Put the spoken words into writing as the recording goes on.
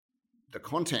The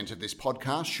content of this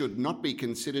podcast should not be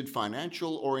considered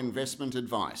financial or investment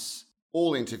advice.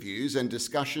 All interviews and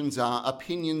discussions are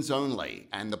opinions only,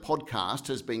 and the podcast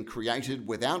has been created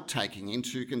without taking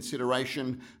into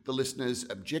consideration the listener's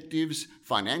objectives,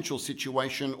 financial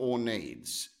situation, or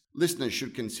needs. Listeners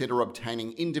should consider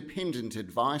obtaining independent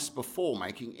advice before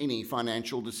making any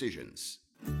financial decisions.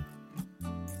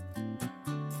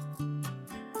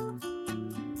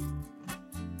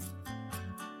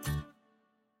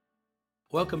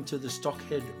 Welcome to the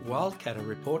Stockhead Wildcatter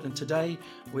Report, and today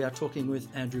we are talking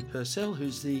with Andrew Purcell,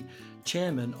 who's the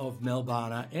chairman of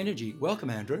Melbana Energy. Welcome,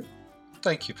 Andrew.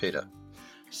 Thank you, Peter.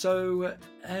 So,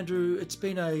 Andrew, it's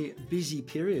been a busy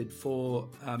period for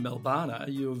Melbana.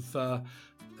 You've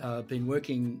been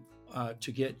working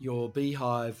to get your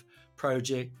beehive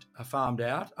project farmed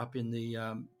out up in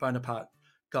the Bonaparte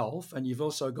Gulf, and you've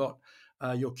also got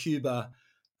your Cuban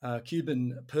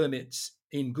permits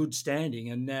in good standing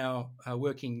and now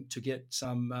working to get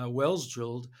some wells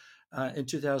drilled in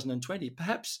 2020.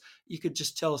 Perhaps you could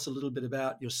just tell us a little bit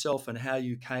about yourself and how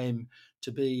you came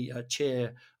to be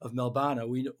chair of Melbana.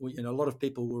 We a lot of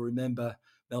people will remember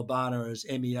Melbana as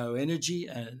MEO Energy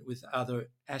and with other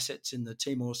assets in the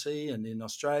Timor Sea and in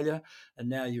Australia, and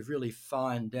now you've really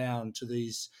fined down to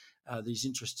these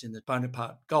interests in the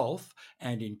Bonaparte Gulf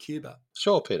and in Cuba.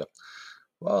 Sure, Peter.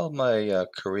 Well, my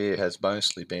career has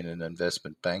mostly been in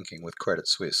investment banking with Credit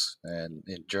Suisse, and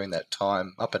during that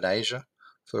time up in Asia,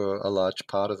 for a large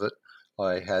part of it,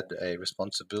 I had a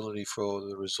responsibility for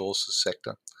the resources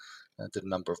sector. I did a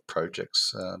number of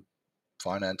projects,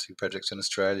 financing projects in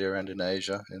Australia and in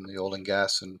Asia in the oil and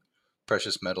gas and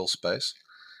precious metal space.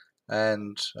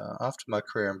 And after my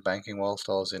career in banking, whilst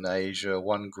I was in Asia,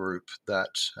 one group that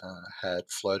had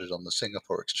floated on the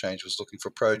Singapore Exchange was looking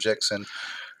for projects, and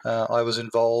I was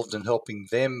involved in helping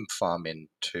them farm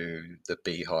into the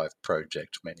Beehive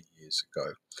project many years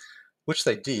ago, which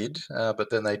they did, but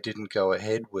then they didn't go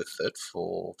ahead with it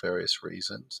for various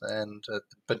reasons. And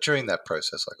but during that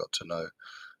process, I got to know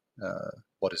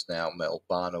what is now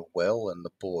Melbana well and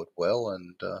the board well,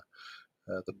 and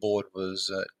the board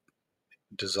was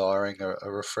desiring a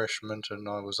refreshment, and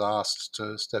I was asked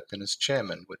to step in as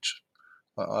chairman, which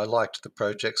I liked the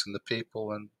projects and the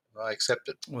people, and I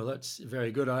accepted. Well, that's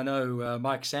very good. I know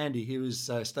Mike Sandy, he was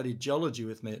studied geology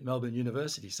with me at Melbourne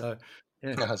University. So,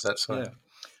 yeah. That's right. Yeah.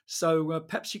 So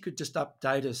perhaps you could just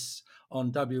update us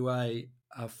on WA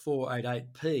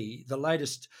 488P. The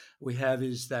latest we have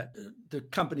is that the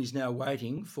company's now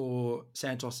waiting for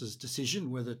Santos's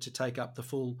decision whether to take up the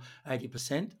full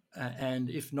 80%, and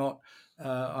if not,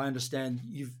 I understand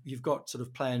you've got sort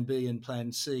of Plan B and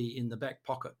Plan C in the back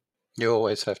pocket. You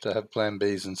always have to have Plan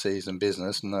Bs and Cs in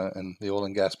business, and the oil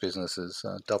and gas business is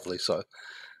doubly so.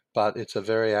 But it's a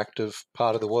very active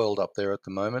part of the world up there at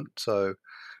the moment, so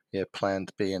yeah,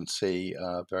 Plans B and C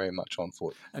are very much on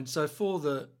foot. And so for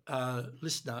the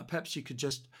listener, perhaps you could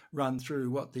just run through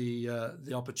what the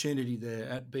opportunity there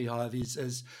at Beehive is,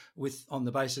 as with on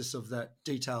the basis of that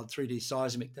detailed 3D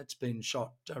seismic that's been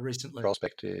shot recently. The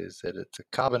prospect is that it's a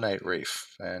carbonate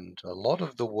reef, and a lot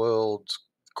of the world's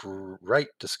great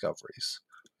discoveries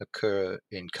occur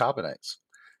in carbonates.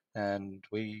 And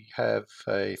we have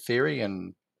a theory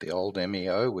in the old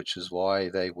MEO, which is why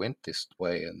they went this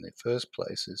way in the first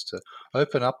place, is to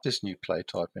open up this new play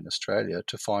type in Australia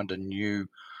to find a new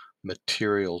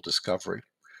material discovery.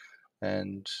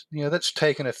 And, that's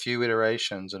taken a few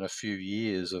iterations and a few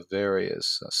years of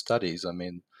various studies. I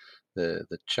mean, the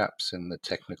chaps in the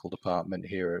technical department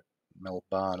here at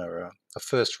Melbana are a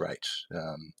first-rate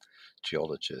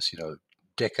geologists,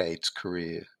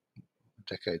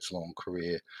 decades-long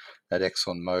career at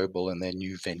ExxonMobil and their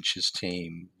new ventures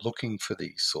team, looking for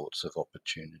these sorts of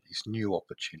opportunities, new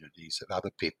opportunities that other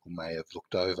people may have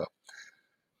looked over.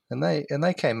 And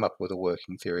they came up with a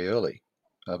working theory early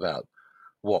about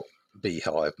what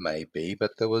Beehive may be,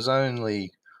 but there was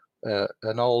only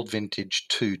an old vintage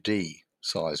 2D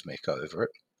seismic over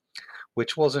it,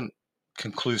 which wasn't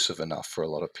conclusive enough for a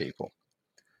lot of people.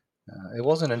 It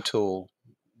wasn't until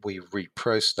we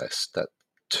reprocessed that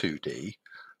 2D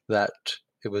that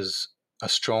it was a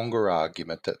stronger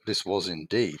argument that this was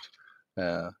indeed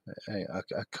a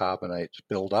carbonate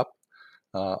buildup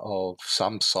of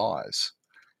some size.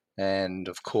 And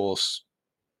of course,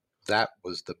 that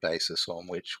was the basis on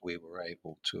which we were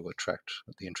able to attract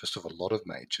the interest of a lot of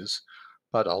majors.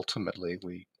 But ultimately,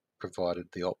 we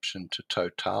provided the option to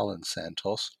Total and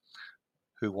Santos,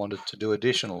 who wanted to do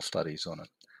additional studies on it.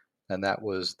 And that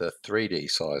was the 3D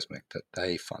seismic that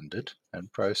they funded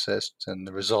and processed, and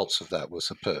the results of that were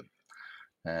superb,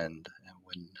 and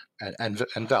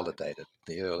validated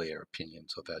the earlier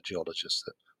opinions of our geologists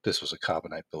that this was a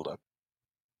carbonate buildup.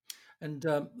 And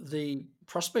the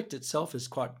prospect itself is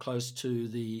quite close to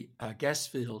the gas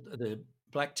field, the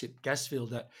Blacktip gas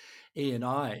field that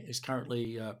ENI is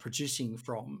currently producing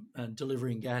from and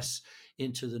delivering gas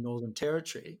into the Northern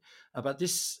Territory. But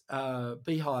this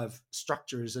beehive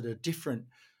structure is at a different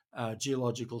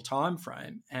geological time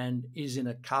frame and is in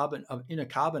a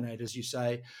carbonate, as you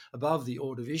say, above the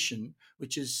Ordovician,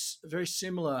 which is very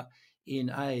similar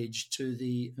in age to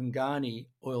the Ngani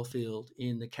oil field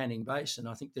in the Canning Basin.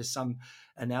 I think there's some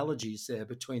analogies there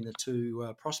between the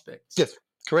two prospects. Yes,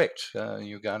 correct.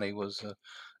 Ugani was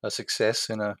a success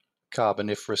in a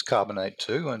carboniferous carbonate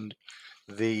too, and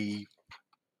the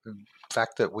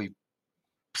fact that we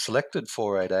selected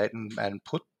 488 and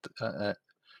put a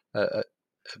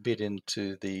bit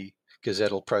into the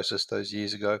gazettal process those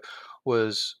years ago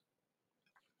was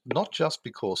not just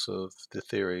because of the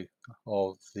theory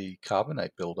of the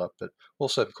carbonate buildup, but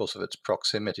also because of its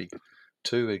proximity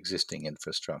to existing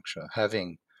infrastructure.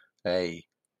 Having a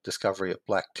discovery at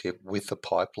Blacktip with a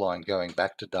pipeline going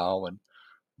back to Darwin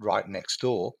right next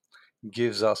door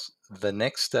gives us the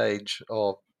next stage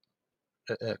of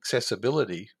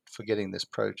accessibility for getting this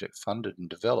project funded and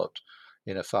developed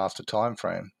in a faster time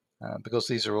frame. Because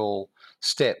these are all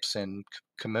steps in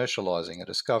commercializing a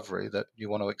discovery that you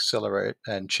want to accelerate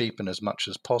and cheapen as much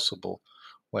as possible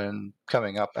when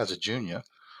coming up as a junior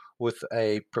with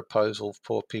a proposal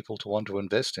for people to want to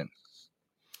invest in.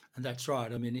 And that's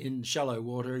right. I mean, in shallow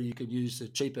water, you could use the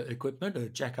cheaper equipment, a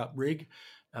jack-up rig,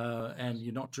 and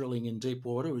you're not drilling in deep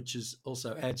water, which is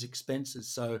also adds expenses.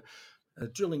 So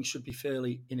drilling should be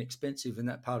fairly inexpensive in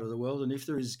that part of the world. And if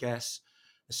there is gas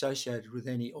associated with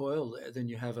any oil there, then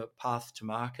you have a path to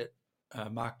market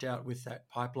marked out with that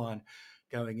pipeline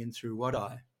going in through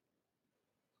Wadeye.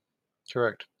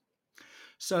 Correct.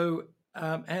 So,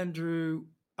 Andrew,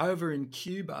 over in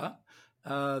Cuba,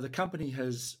 the company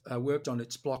has worked on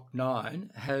its Block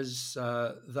 9, has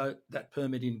that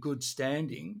permit in good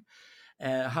standing,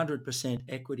 100%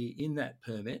 equity in that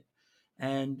permit,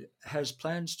 and has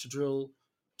plans to drill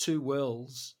 2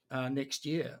 wells next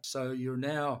year. So you're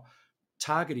now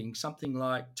targeting something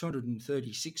like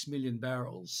 236 million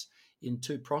barrels in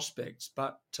 2 prospects,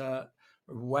 but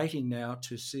waiting now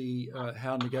to see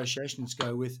how negotiations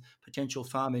go with potential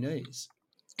farminees.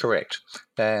 Correct.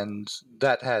 And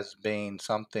that has been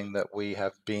something that we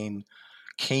have been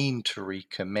keen to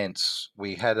recommence.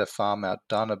 We had a farm out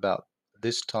done about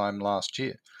this time last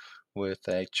year with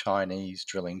a Chinese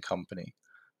drilling company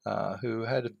who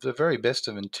had the very best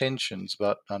of intentions,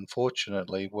 but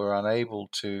unfortunately were unable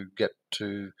to get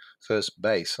to first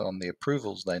base on the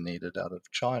approvals they needed out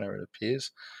of China, it appears.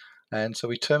 And so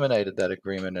we terminated that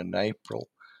agreement in April.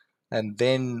 And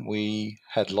then we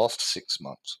had lost 6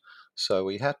 months. So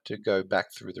we had to go back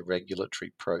through the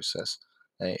regulatory process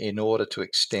in order to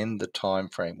extend the time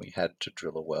frame we had to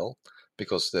drill a well,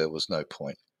 because there was no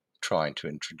point trying to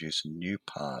introduce a new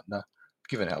partner,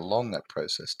 given how long that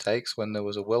process takes when there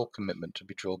was a well commitment to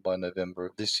be drilled by November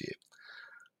of this year.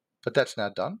 But that's now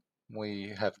done.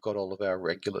 We have got all of our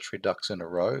regulatory ducks in a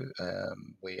row.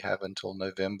 We have until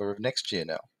November of next year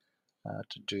now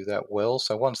to do that well.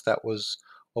 So once that was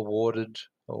awarded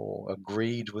or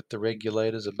agreed with the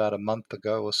regulators about a month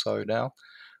ago or so now,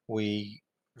 we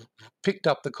picked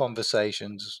up the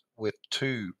conversations with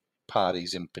 2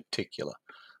 parties in particular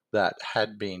that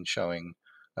had been showing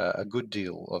a good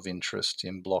deal of interest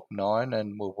in Block 9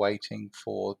 and were waiting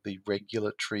for the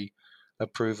regulatory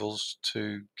approvals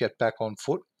to get back on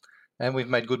foot. And we've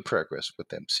made good progress with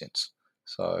them since.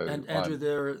 So, and Andrew,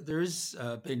 there has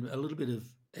been a little bit of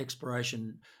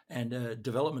exploration and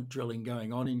development drilling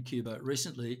going on in Cuba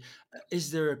recently.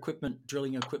 Is there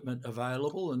drilling equipment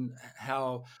available, and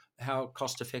how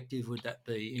cost effective would that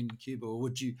be in Cuba, or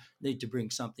would you need to bring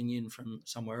something in from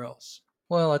somewhere else?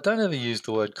 well, I don't ever use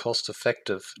the word cost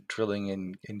effective drilling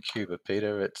in Cuba,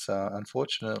 Peter. It's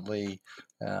unfortunately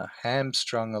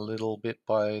hamstrung a little bit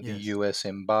by the Yes. US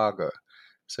embargo.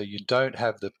 So you don't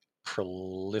have the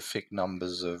prolific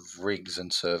numbers of rigs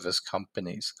and service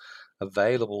companies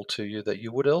available to you that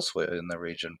you would elsewhere in the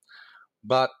region.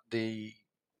 But the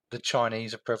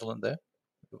Chinese are prevalent there,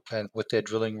 and with their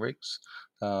drilling rigs,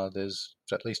 there's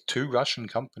at least 2 Russian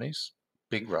companies,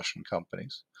 big Russian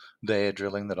companies, there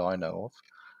drilling that I know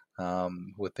of,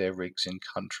 with their rigs in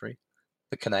country.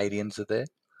 The Canadians are there,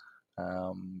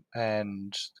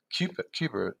 and Cuba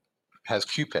has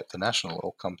QPET, the national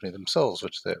oil company themselves,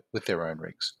 which they're with their own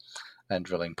rigs and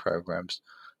drilling programs.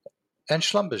 And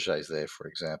Schlumberger is there, for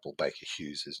example. Baker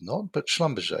Hughes is not, but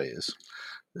Schlumberger is.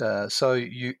 So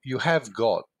you have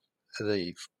got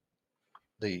the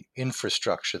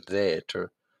infrastructure there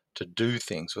to do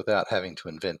things without having to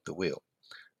invent the wheel.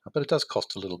 but it does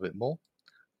cost a little bit more.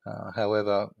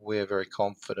 However, we're very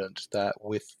confident that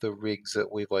with the rigs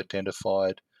that we've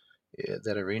identified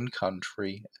that are in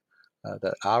country,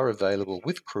 that are available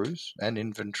with crews and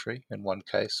inventory in one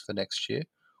case for next year,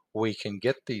 we can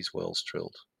get these wells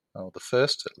drilled. The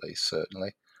first, at least,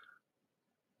 certainly,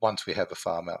 once we have a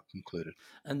farm out concluded.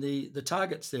 And the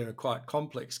targets there are quite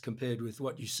complex compared with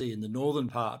what you see in the northern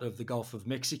part of the Gulf of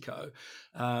Mexico.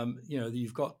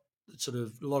 You've got sort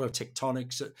of a lot of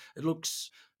tectonics. It looks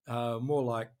more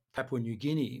like Papua New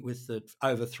Guinea with the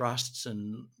overthrusts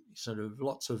and sort of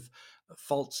lots of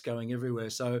faults going everywhere.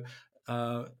 So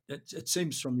it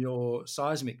seems from your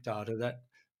seismic data that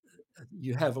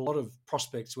you have a lot of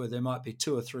prospects where there might be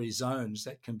 2 or 3 zones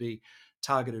that can be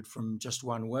targeted from just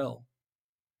one well.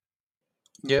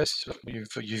 Yes,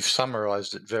 you've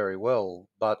summarised it very well,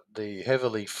 but the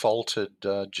heavily faulted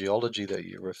geology that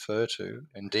you refer to,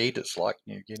 indeed it's like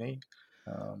New Guinea,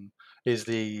 is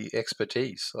the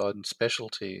expertise and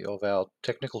specialty of our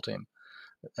technical team.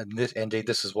 And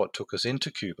this is what took us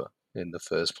into Cuba in the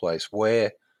first place,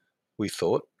 where we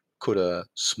thought, could a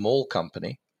small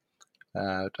company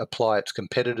apply its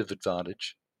competitive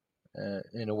advantage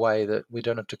in a way that we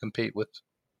don't have to compete with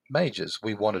majors.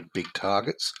 We wanted big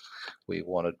targets. We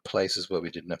wanted places where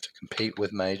we didn't have to compete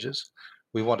with majors.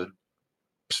 We wanted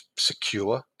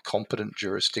secure, competent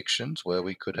jurisdictions where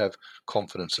we could have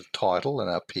confidence of title and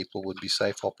our people would be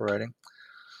safe operating.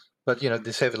 But,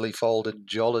 this heavily folded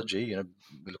geology,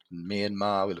 we looked in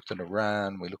Myanmar, we looked in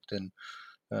Iran, we looked in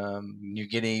New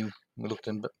Guinea, we looked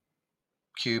in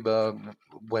Cuba.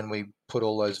 When we put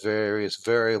all those various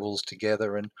variables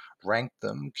together and ranked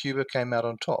them, Cuba came out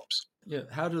on tops. Yeah.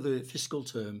 How do the fiscal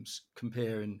terms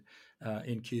compare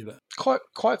in Cuba?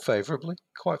 Quite favourably.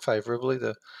 Quite favourably.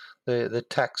 The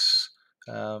tax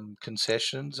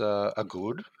concessions are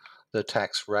good. The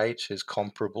tax rate is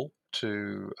comparable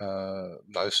to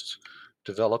most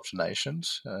developed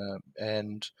nations,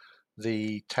 and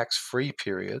the tax-free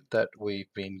period that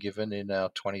we've been given in our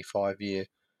 25-year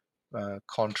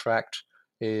contract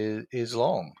is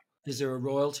long. Is there a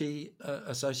royalty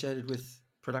associated with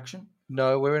production?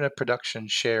 No, we're in a production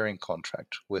sharing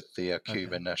contract with the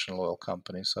Cuban National Oil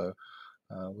Company, so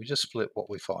we just split what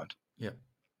we find. Yeah.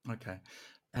 Okay.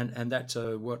 And that's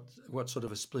what sort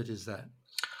of a split is that?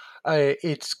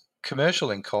 It's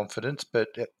commercial in confidence, but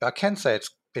I can say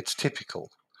it's typical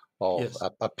of Yes.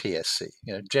 a PSC.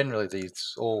 Generally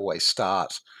these always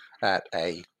start at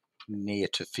a near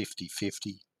to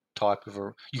 50-50 type of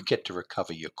you get to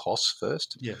recover your costs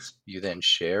first. Yes. You then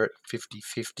share it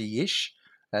 50-50-ish.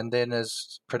 And then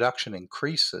as production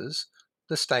increases,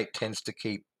 the state tends to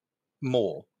keep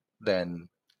more than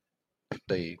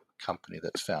the company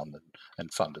that's founded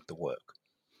and funded the work.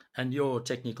 And your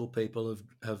technical people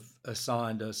have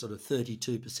assigned a sort of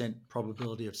 32%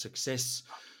 probability of success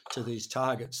to these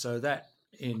targets. So that,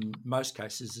 in most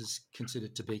cases, is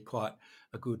considered to be quite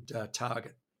a good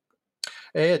target.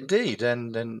 Indeed,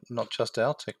 and not just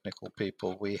our technical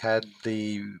people. We had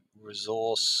the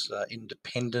resource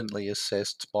independently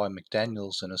assessed by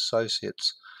McDaniels and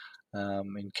Associates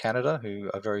in Canada, who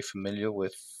are very familiar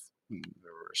with a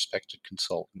respected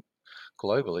consultant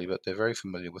globally, but they're very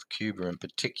familiar with Cuba in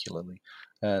particularly,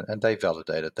 and they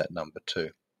validated that number too.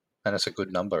 And it's a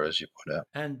good number, as you put out.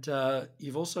 And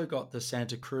you've also got the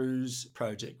Santa Cruz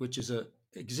project, which is a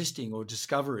existing or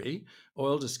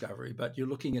oil discovery, but you're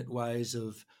looking at ways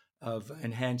of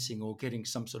enhancing or getting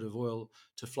some sort of oil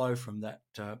to flow from that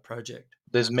project.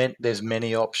 There's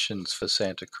many options for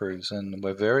Santa Cruz, and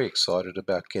we're very excited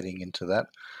about getting into that.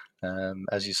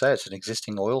 As you say, it's an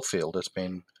existing oil field. It's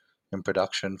been in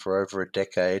production for over a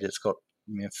decade. It's got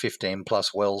 15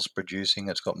 plus wells producing.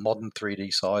 It's got modern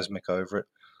 3D seismic over it.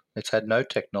 It's had no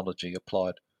technology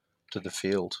applied to the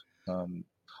field.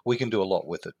 We can do a lot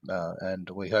with it, and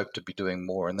we hope to be doing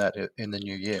more in that in the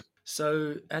new year.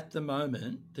 So at the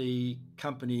moment, the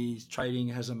company's trading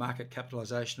has a market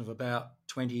capitalisation of about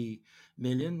 20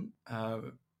 million,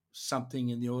 something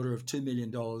in the order of $2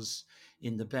 million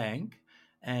in the bank.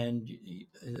 And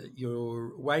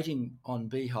you're waiting on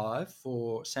Beehive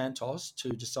for Santos to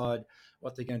decide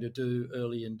what they're going to do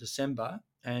early in December.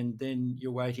 And then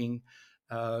you're waiting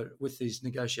with these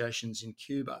negotiations in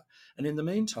Cuba. And in the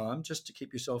meantime, just to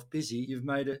keep yourself busy, you've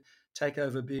made a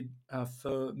takeover bid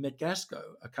for Metgasco,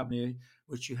 a company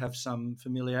which you have some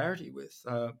familiarity with.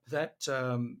 That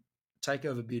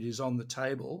takeover bid is on the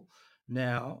table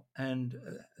now, and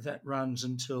that runs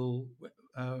until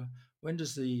when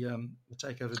does the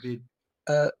takeover bid?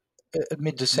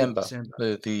 Mid-December.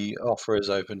 The offer is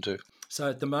open to. So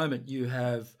at the moment, you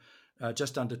have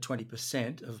just under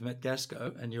 20% of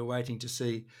Metgasco, and you're waiting to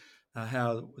see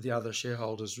how the other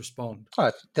shareholders respond.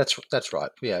 Right, that's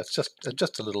right. Yeah, it's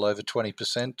just a little over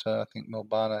 20%. I think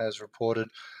Melbana has reported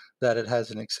that it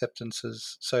has an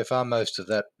acceptances so far. Most of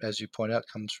that, as you point out,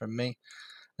 comes from me,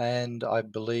 and I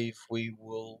believe we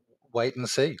will wait and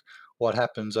see what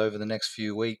happens over the next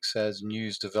few weeks as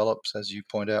news develops. As you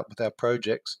point out, with our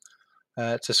projects,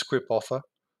 it's a scrip offer.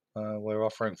 We're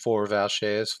offering 4 of our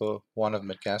shares for 1 of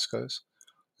Metgasco's.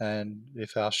 And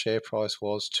if our share price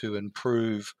was to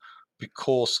improve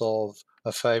because of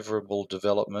a favourable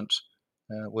development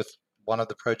with one of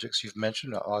the projects you've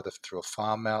mentioned, either through a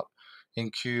farm out in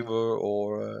Cuba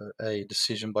or a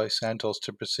decision by Santos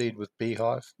to proceed with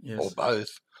Beehive, Yes. or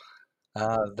both,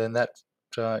 then that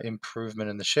improvement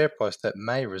in the share price that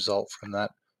may result from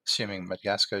that, assuming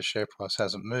Metgasco's share price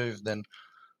hasn't moved, then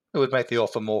it would make the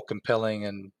offer more compelling,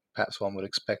 and perhaps one would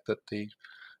expect that the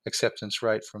acceptance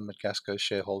rate from Metgasco's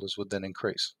shareholders would then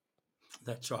increase.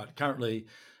 That's right. Currently,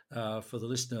 for the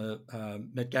listener,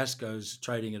 Metgasco's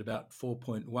trading at about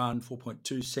 4.1,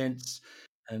 4.2 cents,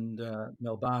 and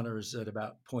Melbana is at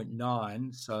about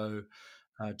 0.9, so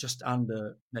just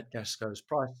under Metgasco's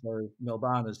price. So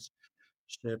Melbana's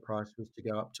share price was to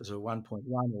go up to 1.1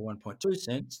 or 1.2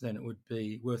 cents, then it would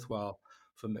be worthwhile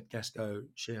for Metgasco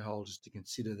shareholders to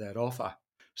consider that offer.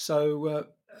 So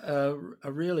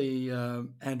really,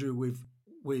 Andrew,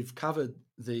 we've covered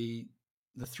the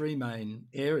 3 main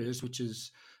areas, which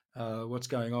is what's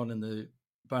going on in the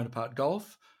Bonaparte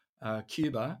Gulf,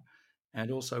 Cuba, and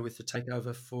also with the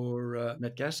takeover for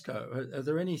Metgasco. Are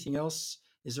there anything else?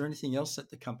 Is there anything else that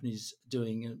the company's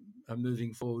doing and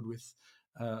moving forward with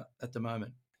at the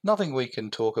moment? Nothing we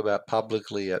can talk about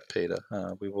publicly yet, Peter.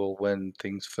 We will when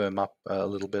things firm up a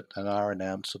little bit and are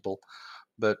announceable.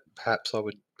 But perhaps I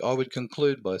would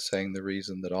conclude by saying the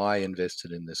reason that I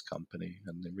invested in this company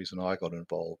and the reason I got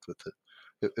involved with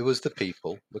it was the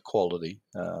people, the quality,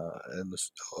 and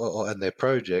their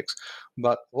projects.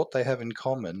 But what they have in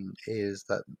common is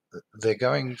that they're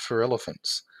going for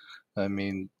elephants. I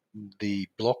mean, the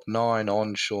Block 9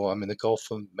 onshore, the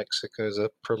Gulf of Mexico is a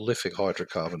prolific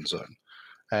hydrocarbon zone,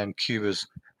 and Cuba's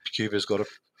got a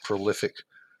prolific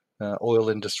oil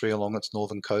industry along its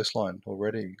northern coastline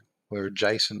already. We're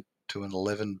adjacent to an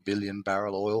 11 billion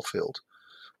barrel oil field.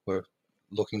 We're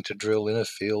looking to drill in a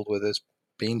field where there's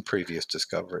been previous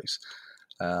discoveries.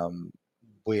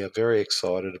 We are very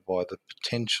excited by the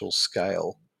potential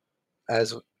scale.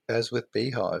 As with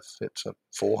Beehive, it's a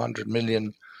 400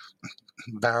 million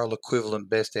barrel equivalent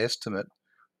best estimate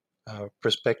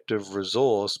prospective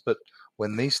resource. But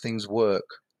when these things work,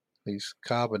 these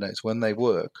carbonates, when they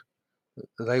work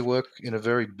in a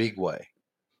very big way.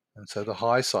 And so the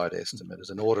high side estimate is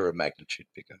an order of magnitude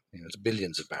bigger. It's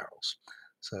billions of barrels.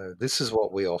 So this is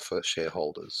what we offer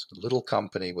shareholders: a little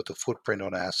company with a footprint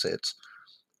on assets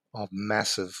of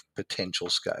massive potential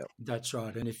scale. That's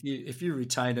right. And if you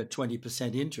retain a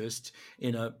 20% interest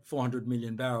in a 400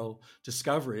 million barrel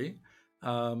discovery,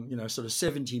 sort of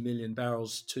 70 million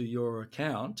barrels to your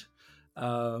account,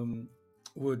 the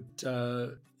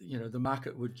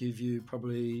market would give you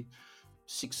probably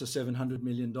 $600 or $700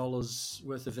 million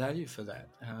worth of value for that,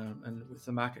 and with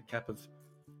the market cap of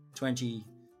 20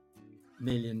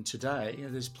 million today,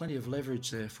 there's plenty of leverage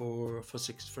there for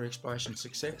exploration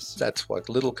success. That's why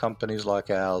little companies like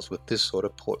ours with this sort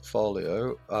of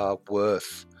portfolio are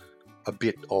worth a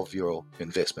bit of your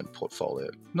investment portfolio.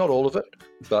 Not all of it,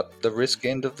 but the risk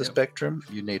end of the spectrum,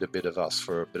 you need a bit of us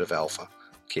for a bit of alpha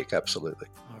kick, absolutely.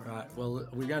 All right. Well,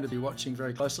 we're going to be watching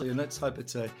very closely, and let's hope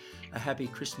it's a happy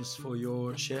Christmas for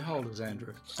your shareholders,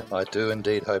 Andrew. I do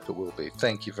indeed hope it will be.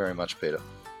 Thank you very much, Peter.